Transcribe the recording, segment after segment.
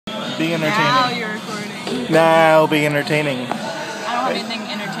Be entertaining. Now you're recording. Now be entertaining. I don't have anything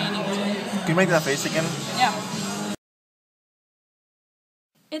entertaining to Can you make that face again? Yeah.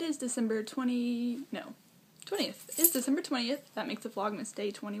 It is December 20th. It's December 20th. That makes it Vlogmas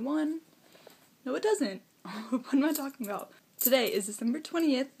Day 21. No, it doesn't. What am I talking about? Today is December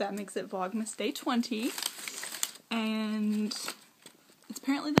 20th. That makes it Vlogmas Day 20. And it's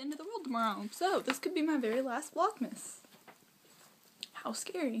apparently the end of the world tomorrow. So, this could be my very last Vlogmas. How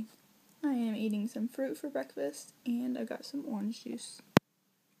scary. I am eating some fruit for breakfast, and I got some orange juice.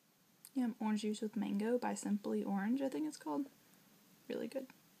 Yeah, orange juice with mango by Simply Orange, I think it's called. Really good.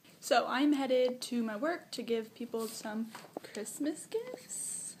 So, I'm headed to my work to give people some Christmas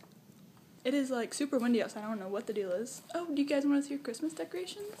gifts. It is like super windy outside. I don't know what the deal is. Oh, do you guys want to see your Christmas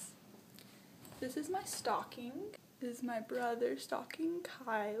decorations? This is my stocking. This is my brother's stocking,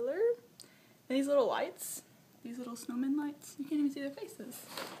 Kyler. And these little lights, these little snowman lights, you can't even see their faces.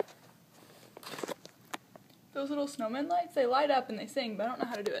 Those little snowman lights, they light up and they sing, but I don't know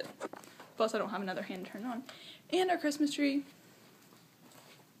how to do it. Plus, I don't have another hand to turn on. And our Christmas tree.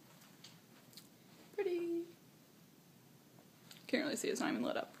 Pretty. Can't really see, it's not even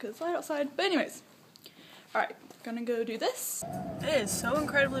lit up because it's light outside. But anyways, alright, gonna go do this. It is so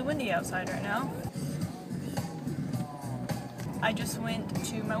incredibly windy outside right now. I just went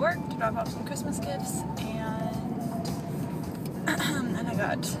to my work to drop off some Christmas gifts, and I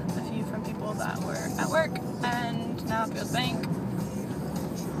got a few from people that were at work, and now I have to go to the bank.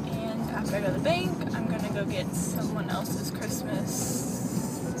 And after I go to the bank, I'm gonna go get someone else's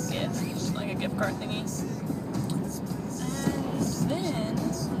Christmas gift, like a gift card thingy. And then,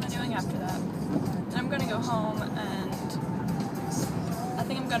 what am I doing after that? Then I'm gonna go home, and I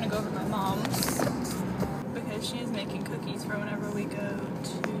think I'm gonna go over to my mom's, because she is making cookies for whenever we go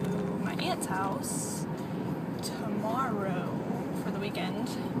to my aunt's house tomorrow for the weekend.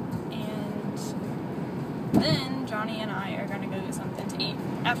 And then Johnny and I are going to go get something to eat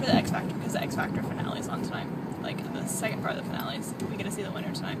after the X Factor, because the X Factor finale is on tonight. Like, the second part of the finales. We get to see the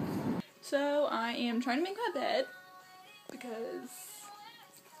winner tonight. So, I am trying to make my bed, because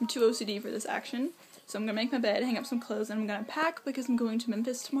I'm too OCD for this action. So I'm going to make my bed, hang up some clothes, and I'm going to pack because I'm going to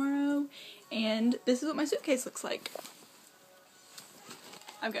Memphis tomorrow. And this is what my suitcase looks like.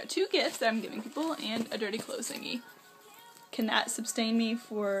 I've got 2 gifts that I'm giving people and a dirty clothes thingy. Can that sustain me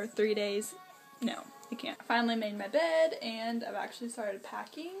for 3 days? No, it can't. I finally made my bed, and I've actually started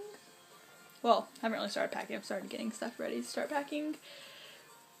packing. Well, I haven't really started packing. I've started getting stuff ready to start packing.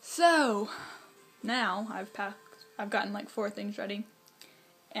 So, now I've gotten like 4 things ready.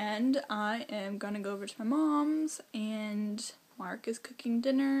 And I am gonna go over to my mom's, and Mark is cooking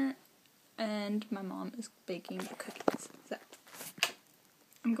dinner, and my mom is baking the cookies. So,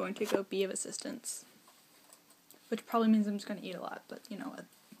 I'm going to go be of assistance. Which probably means I'm just gonna eat a lot, but you know what?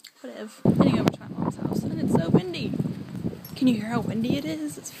 Whatever. I'm heading over to my mom's house, and it's so windy. Can you hear how windy it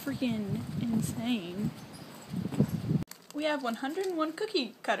is? It's freaking insane. We have 101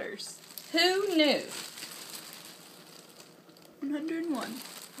 cookie cutters. Who knew? 101.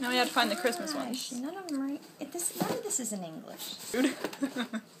 Now we have to find the Christmas ones. None of them are. None of this is in English. Dude.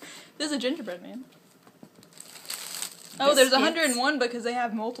 This is a gingerbread man. Oh, there's 101 because they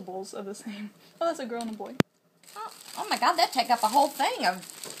have multiples of the same. Oh, that's a girl and a boy. Oh my god, that'd take up a whole thing of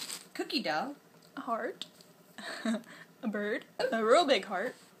cookie dough. A heart. A bird. A real big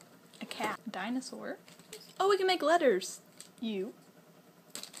heart. A cat. A dinosaur. Oh, we can make letters. U.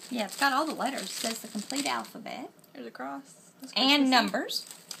 Yeah, it's got all the letters. It says the complete alphabet. There's a cross. And numbers.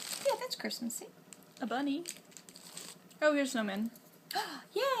 Yeah, that's Christmassy. A bunny. Oh, here's snowman.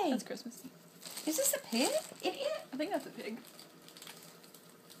 Yay! That's Christmassy. Is this a pig? It is. I think that's a pig.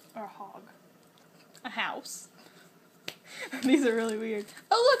 Or a hog. A house. These are really weird.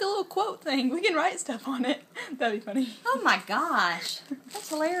 Oh, look, a little quote thing. We can write stuff on it. That'd be funny. Oh my gosh. That's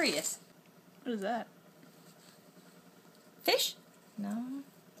hilarious. What is that? Fish? No.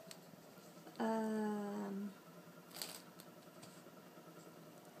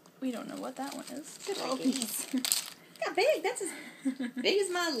 We don't know what that one is. Good cookies. How big? That's as big as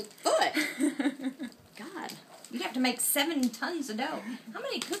my foot. God. You'd have to make 7 tons of dough. How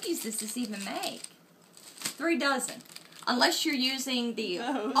many cookies does this even make? 3 dozen. Unless you're using the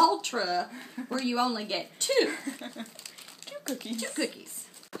Ultra, where you only get 2. 2 cookies. 2 cookies.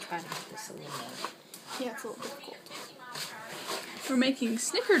 Try to make this a little more. Yeah, it's a little difficult. We're making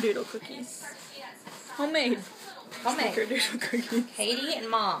snickerdoodle cookies. Homemade. Homemade. Snickerdoodle cookies. Katie and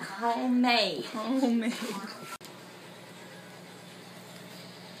Mom. Homemade. Homemade.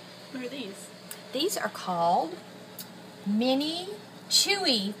 What are these? These are called Mini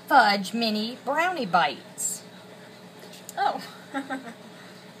Chewy Fudge Mini Brownie Bites. Oh.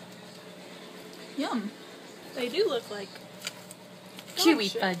 Yum. They do look like dog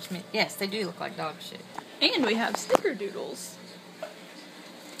Chewy shit. fudge mint. Yes, they do look like dog shit. And we have snickerdoodles.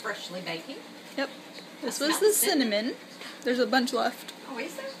 Freshly baking. Yep. This That's was the not cinnamon. cinnamon. There's a bunch left. Oh,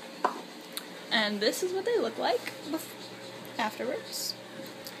 is there? And this is what they look like afterwards.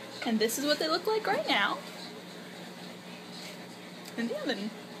 And this is what they look like right now. In the oven.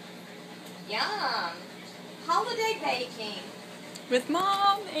 Yum. Holiday baking. With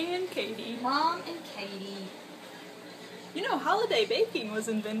Mom and Katie. Mom and Katie. You know, holiday baking was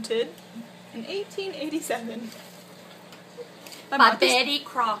invented in 1887 by By Betty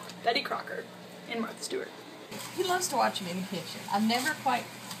Crocker. Betty Crocker and Martha Stewart. He loves to watch him in the kitchen. I've never quite.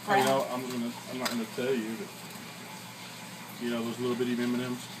 You know, I'm not gonna tell you that. You know those little bitty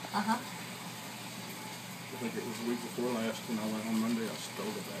M&Ms. Uh-huh. I think it was the week before last when I went home Monday. I stole a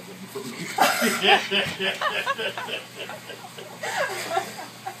bag of them from me.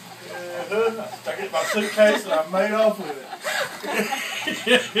 I stuck it in my suitcase and I made off with it.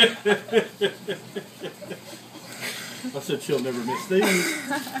 I said she'll never miss these.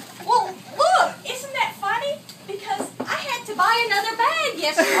 Well, look, isn't that funny? Because I had to buy another bag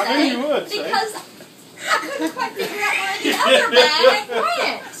yesterday. I knew you would, see? Because I couldn't quite figure out where the other bag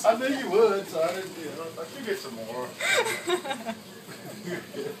went. I knew you would, so I didn't. You know, I should get some more.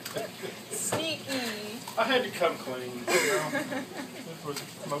 Sneaky. I had to come clean. You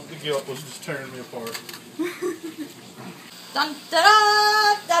know? The guilt was just tearing me apart. Dun da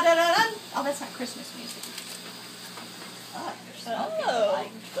da da da da dun. Oh, that's not Christmas music. Oh, they're smoking Oh,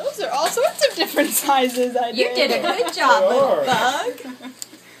 like. those are all sorts of different sizes. You did a good job, They little are. bug.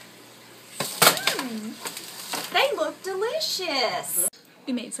 They look delicious.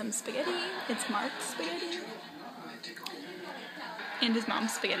 We made some spaghetti. It's Mark's spaghetti. And his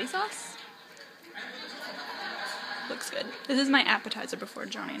mom's spaghetti sauce. Looks good. This is my appetizer before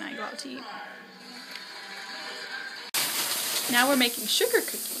Johnny and I go out to eat. Now we're making sugar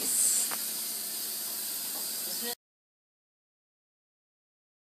cookies.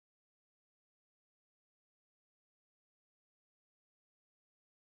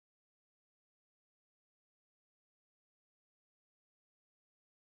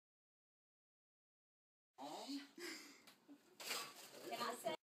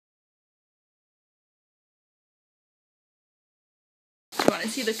 Do you want to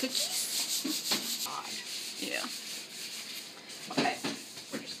see the cookies? Yeah. Okay.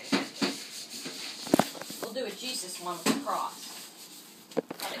 We're just gonna we'll do a Jesus one with a cross.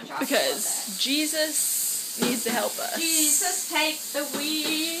 Because Jesus needs to help us. Jesus, take the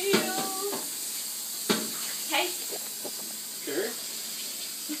wheel. Take. Carrie?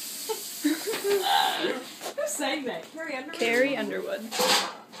 Who sang that? Carrie Underwood. Carrie Underwood.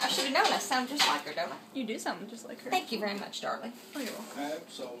 I should have known. I sound just like her, don't I? You do sound just like her. Thank you very much, darling. Oh, you're welcome.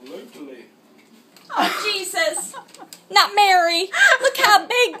 Absolutely. Oh, Jesus. Not Mary. Look how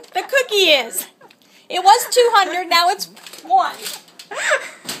big the cookie is. It was 200, now it's 1.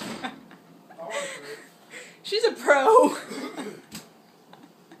 She's a pro.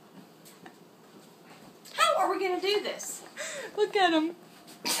 How are we going to do this? Look at him.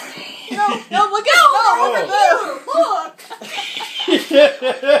 No, look at look.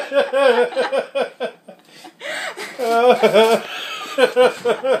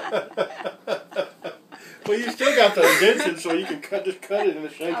 Well, you still got the indentation, so you can just cut it in the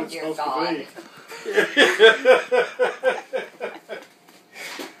shape Oh, it's dear supposed God. to be.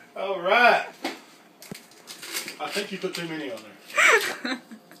 All right. I think you put too many on there.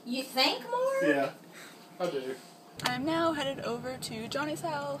 You think more? Yeah, I do. I'm now headed over to Johnny's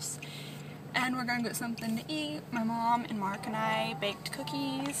house, and we're gonna get something to eat. My mom and Mark and I baked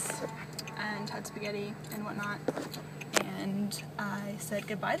cookies and had spaghetti and whatnot, and I said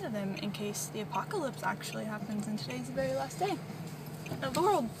goodbye to them in case the apocalypse actually happens and today's the very last day of the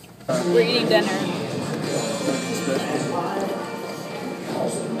world. We're eating dinner.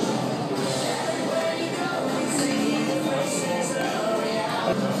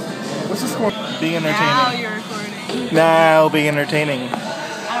 What's this one? Being Now entertaining. you're recording. Now being entertaining. I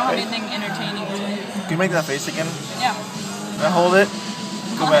don't have anything entertaining to do. Can you make that face again? Yeah. Now hold it.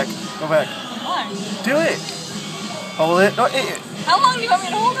 Go back. Go back. Why? Do it. Hold it. No, How long do you want me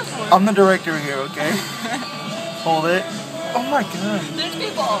to hold it for? I'm the director here, okay? Hold it. Oh my god. There's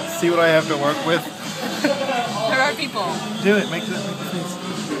people. See what I have to work with? There are people. Do it. Make the face.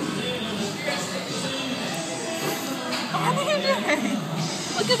 What are you doing?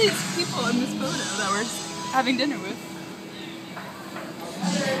 Look at these people in this photo that we're having dinner with.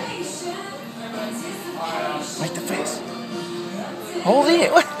 Make the face. Hold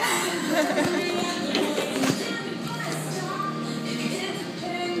it.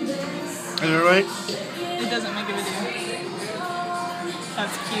 that right? It doesn't make a video.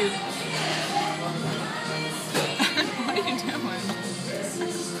 That's cute. What are you doing?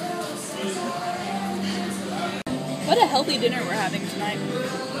 What a healthy dinner we're having tonight.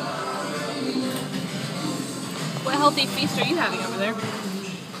 What healthy feast are you having over there?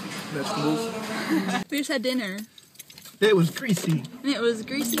 Vegetables. We just had dinner. It was greasy. And it was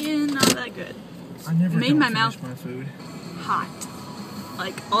greasy and not that good. I never Made my finish mouth my food. hot.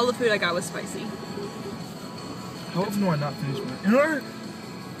 Like, all the food I got was spicy. How often do I not finish my in our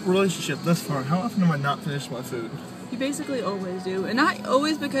relationship thus far? How often do I not finish my food? You basically always do. And not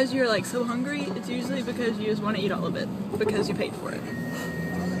always because you're like so hungry, it's usually because you just want to eat all of it. Because you paid for it.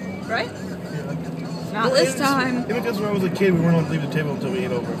 Right? Yeah. Not this time. Even because when I was a kid, we weren't allowed to leave the table until we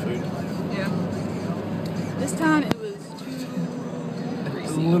ate all of our food. Yeah. This time it was too I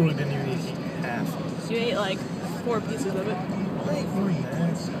greasy. literally didn't even eat half. So you ate like 4 pieces of it. I ate more than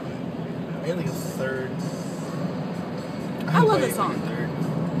that. I ate like a third. I love this song.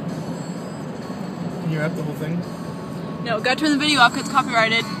 Can you rap the whole thing? No, gotta turn the video off because it's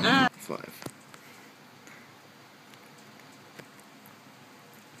copyrighted. 5.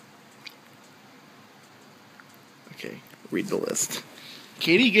 Okay, read the list.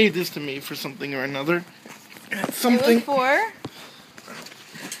 Katie gave this to me for something or another. Something. It was for...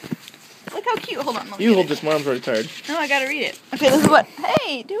 Look how cute. Hold on. Let me You get hold it. this. Mom's already tired. No, I gotta read it. Okay, this is what...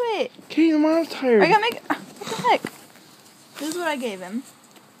 Hey, do it. Katie, mom's tired. I gotta make... What the heck? This is what I gave him.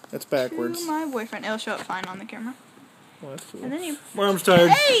 That's backwards. To my boyfriend. It'll show up fine on the camera. Oh, that's cool. And then you... Mom's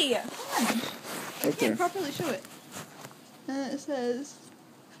tired. Hey! Come on. I Okay. can't properly show it. And it says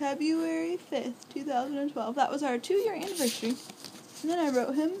February 5th, 2012. That was our 2-year anniversary. And then I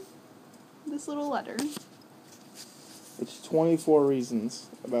wrote him this little letter. It's 24 reasons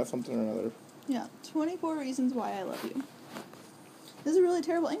about something or another. Yeah, 24 reasons why I love you. This is a really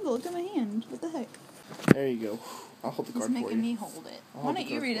terrible angle. Look at my hand. What the heck? There you go. I'll hold the He's card for making you. me hold it. I'll Why hold don't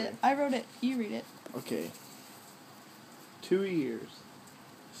the you card read for it? you. I wrote it. You read it. Okay. 2 years.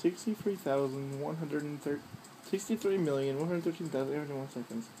 63,113,113,801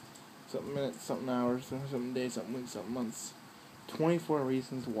 seconds. Something minutes, something hours, something days, something weeks, something months. 24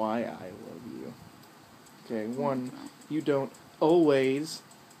 reasons why I love you. Okay, 1. You don't always,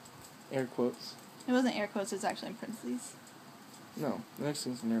 air quotes. It wasn't air quotes. It's actually in parentheses. No, the next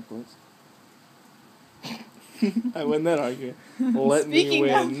thing's in air quotes. I win that argument. Let me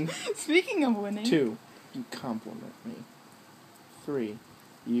win. Speaking of winning. 2. You compliment me. 3.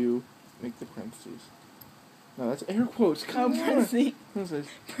 You make the parentheses. No, that's air quotes. Come on. Parentheses.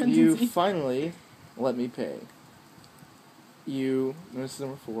 You finally let me pay. You, this is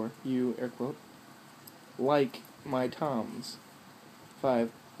number 4. You, air quote, like my toms.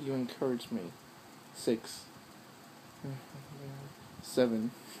 5. You encourage me. 6.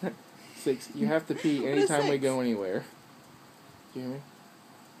 7. 6. You have to pee anytime we go anywhere. Do you hear me?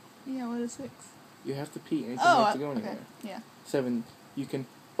 Yeah, what is 6? You have to pee anytime we have to go okay. anywhere. Yeah. 7. You can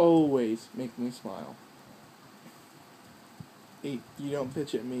always make me smile. 8. You don't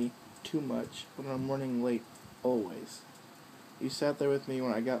bitch at me too much when I'm running late, always. You sat there with me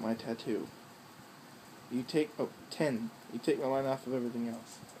when I got my tattoo. 10. You take my mind off of everything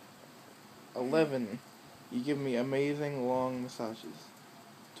else. 11. You give me amazing long massages.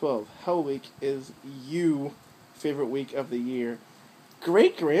 12. Hell Week is you favorite week of the year.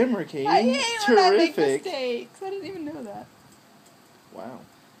 Great grammar, Katie. I hate when I make mistakes. I didn't even know that. Wow.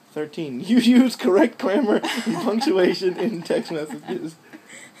 13. You use correct grammar and punctuation in text messages.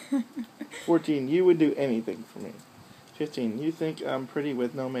 14. You would do anything for me. 15. You think I'm pretty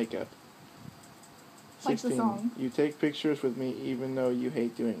with no makeup. Like the 16. song. You take pictures with me even though you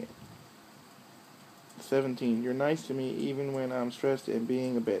hate doing it. 17. You're nice to me even when I'm stressed and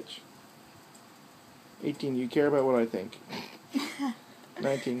being a bitch. 18. You care about what I think.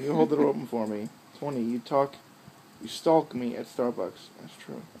 19. You hold the door open for me. 20. You stalk me at Starbucks. That's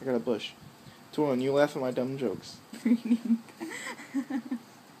true. I got a bush. 21. You laugh at my dumb jokes.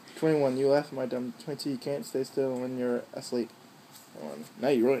 21. You laugh at my dumb... 22. You can't stay still when you're asleep. Now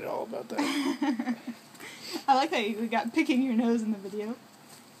you really know all about that. I like that you got picking your nose in the video.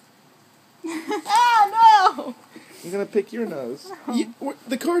 Ah, no! You're gonna pick your nose. No.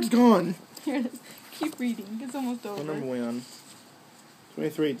 The card's gone. Here it is. Keep reading. It's almost over. What number are we on?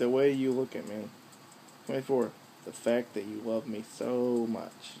 23. The way you look at me. 24. The fact that you love me so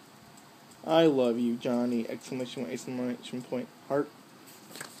much. I love you, Johnny! Exclamation point. Heart.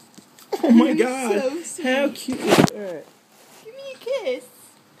 Oh my You're God! so sweet. How cute is that? Give me a kiss.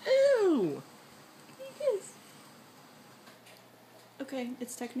 Ew! Give me a kiss. Okay,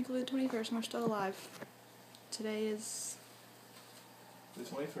 it's technically the 21st and we're still alive. Today is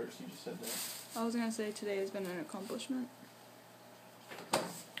The 21st, you just said that. I was gonna say today has been an accomplishment.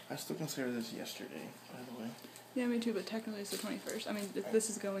 I still consider this yesterday, by the way. Yeah, me too, but technically it's the 21st. I mean, this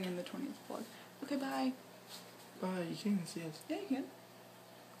is going in the 20th vlog. Okay, bye. Bye, you can't even see us. Yeah, you can.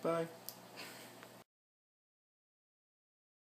 Bye.